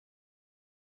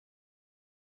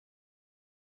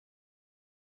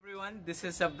everyone, this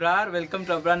is Abrar. Welcome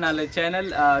to Abrar Knowledge channel.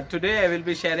 Today I will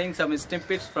be sharing some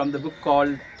snippets from the book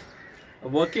called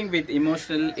Working with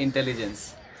Emotional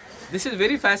Intelligence. This is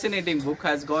very fascinating book,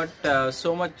 has got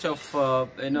so much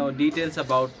of details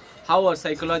about how our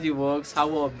psychology works,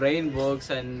 how our brain works,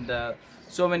 and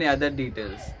so many other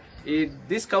details.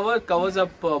 This covers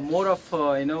up more of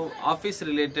office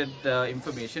related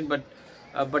information,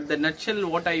 but the nutshell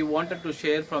what I wanted to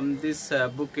share from this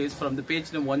book is from the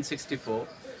page number 164.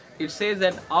 It says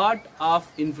that art of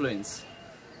influence.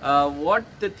 What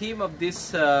the theme of this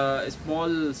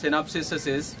small synopsis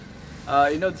is,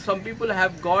 some people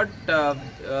have got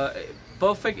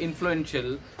perfect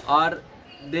influential, or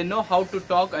they know how to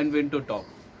talk and when to talk.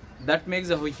 That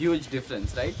makes a huge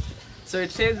difference, right? So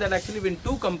it says that actually when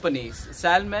two companies,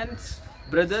 Salman's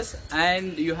brothers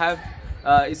and you have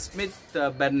Smith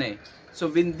Barney. So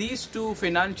when these two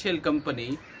financial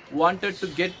company wanted to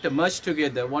get merged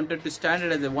together, wanted to stand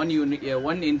as a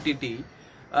one entity,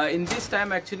 in this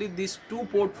time actually these two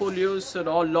portfolios, a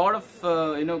lot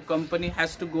of company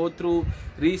has to go through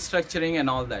restructuring and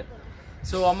all that.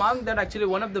 So among that actually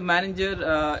one of the manager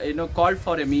called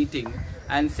for a meeting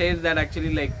and says that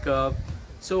actually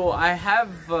so I have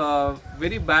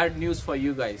very bad news for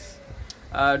you guys.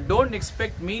 Don't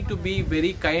expect me to be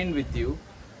very kind with you.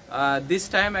 This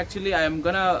time actually I am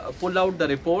gonna pull out the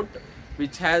report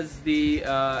which has the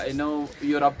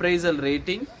your appraisal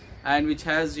rating, and which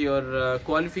has your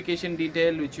qualification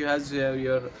detail, which has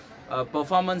your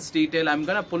performance detail. I'm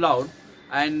gonna pull out,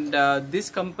 and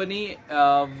this company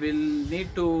will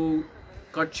need to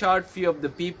cut short few of the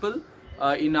people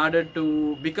in order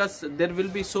to, because there will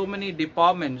be so many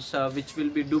departments which will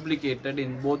be duplicated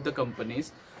in both the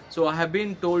companies. So I have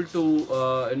been told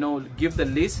to give the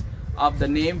list of the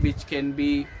name which can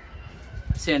be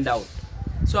sent out.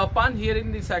 So upon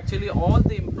hearing this, actually all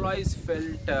the employees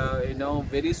felt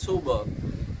very sober,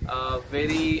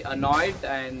 very annoyed,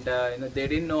 and they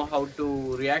didn't know how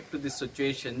to react to these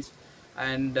situations.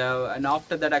 And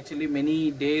after that actually many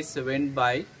days went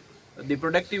by, the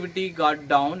productivity got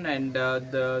down, and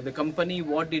the company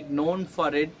what it known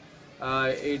for it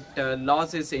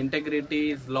lost its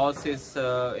integrity, lost its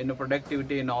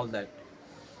productivity and all that.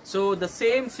 So the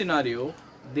same scenario,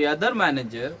 the other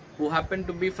manager who happened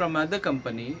to be from other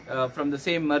company, from the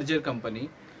same merger company,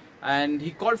 and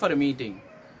he called for a meeting.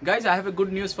 Guys, I have a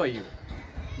good news for you.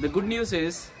 The good news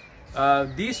is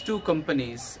these two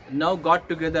companies now got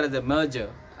together as a merger,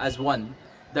 as one.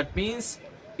 That means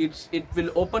it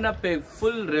will open up a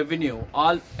full revenue,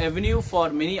 all avenue for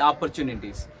many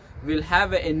opportunities. We'll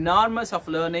have an enormous of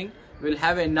learning, we'll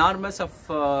have enormous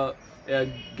of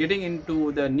getting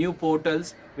into the new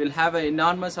portals, will have an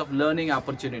enormous of learning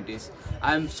opportunities.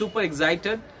 I am super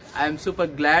excited. I am super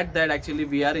glad that actually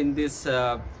we are in this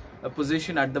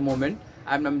position at the moment,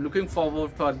 and I'm looking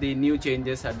forward for the new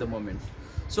changes at the moment.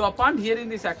 So upon hearing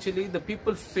this, actually the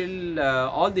people feel,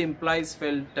 all the employees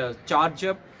felt charged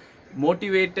up,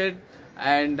 motivated,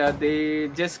 and they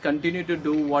just continue to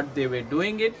do what they were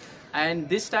doing it. And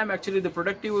this time actually the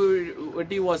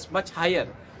productivity was much higher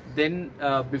than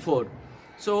before.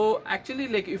 So actually,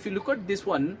 if you look at this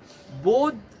one,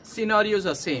 both scenarios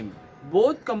are same.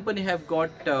 Both company have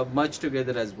got merged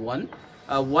together as one.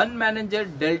 One manager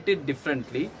dealt it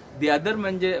differently, the other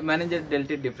manager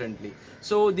dealt it differently.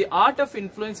 So the art of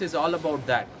influence is all about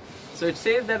that. So it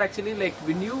says that actually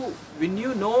when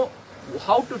you know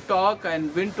how to talk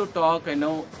and when to talk,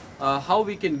 how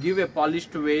we can give a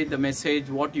polished way the message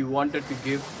what you wanted to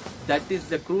give, that is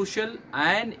the crucial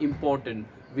and important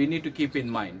we need to keep in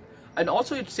mind. And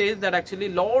also it says that actually a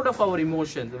lot of our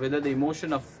emotions, whether the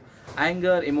emotion of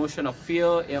anger, emotion of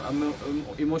fear,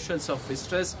 emotions of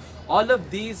stress, all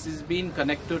of these is being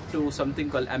connected to something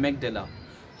called amygdala.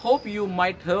 Hope you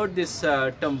might heard this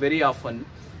term very often.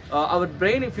 Our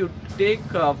brain, if you take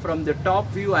from the top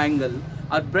view angle,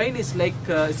 our brain is like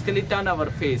a skeleton of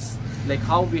our face, like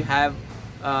how we have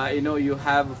you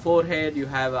have forehead, you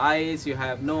have eyes, you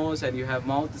have nose, and you have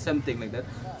mouth, something like that.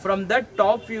 From that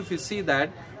top view, if you see that,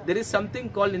 there is something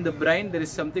called in the brain, there is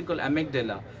something called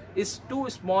amygdala. It's two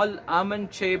small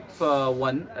almond shaped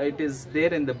one, it is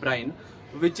there in the brain,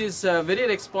 which is very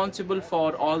responsible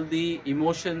for all the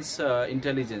emotions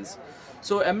intelligence.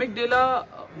 So amygdala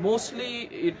mostly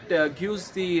it gives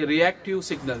the reactive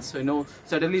signals.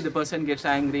 Suddenly the person gets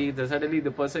angry, suddenly the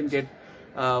person gets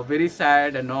very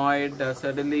sad, annoyed,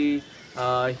 suddenly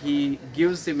he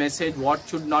gives the message what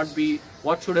should not be,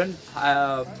 what shouldn't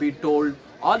be told,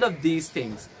 all of these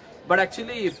things. But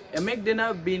actually if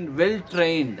amygdala been well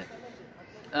trained,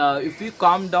 if you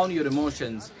calm down your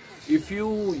emotions, if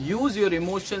you use your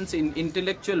emotions in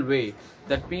intellectual way,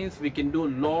 that means we can do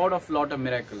lot of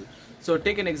miracle. So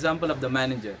take an example of the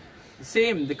manager.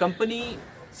 Same, the company,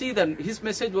 see that his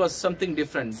message was something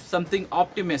different, something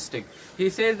optimistic. He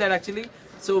says that actually,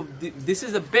 so this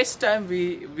is the best time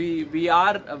we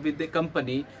are with the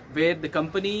company, where the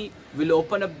company will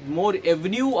open up more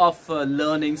avenue of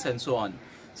learnings and so on.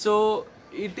 So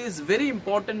it is very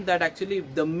important that actually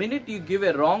the minute you give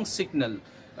a wrong signal,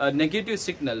 a negative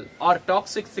signal or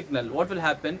toxic signal, what will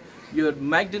happen? Your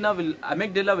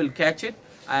amygdala will catch it,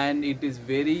 and it is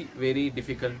very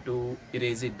difficult to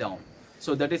erase it down.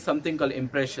 So that is something called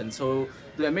impression. So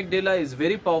the amygdala is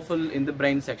very powerful in the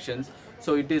brain sections.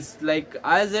 So it is like,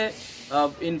 as a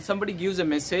in somebody gives a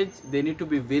message, they need to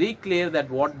be very clear that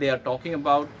what they are talking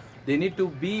about. They need to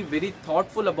be very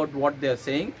thoughtful about what they are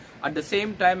saying. At the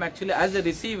same time, actually, as a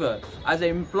receiver, as an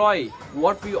employee,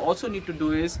 what we also need to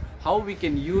do is how we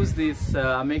can use this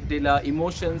amygdala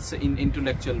emotions in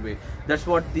intellectual way. That's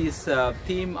what this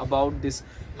theme about this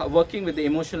working with the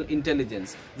emotional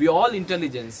intelligence. We all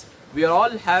intelligence. We all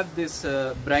have this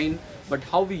brain, but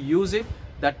how we use it,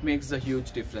 that makes a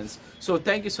huge difference. So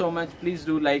thank you so much. Please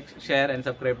do like, share and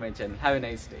subscribe my channel. Have a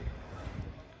nice day.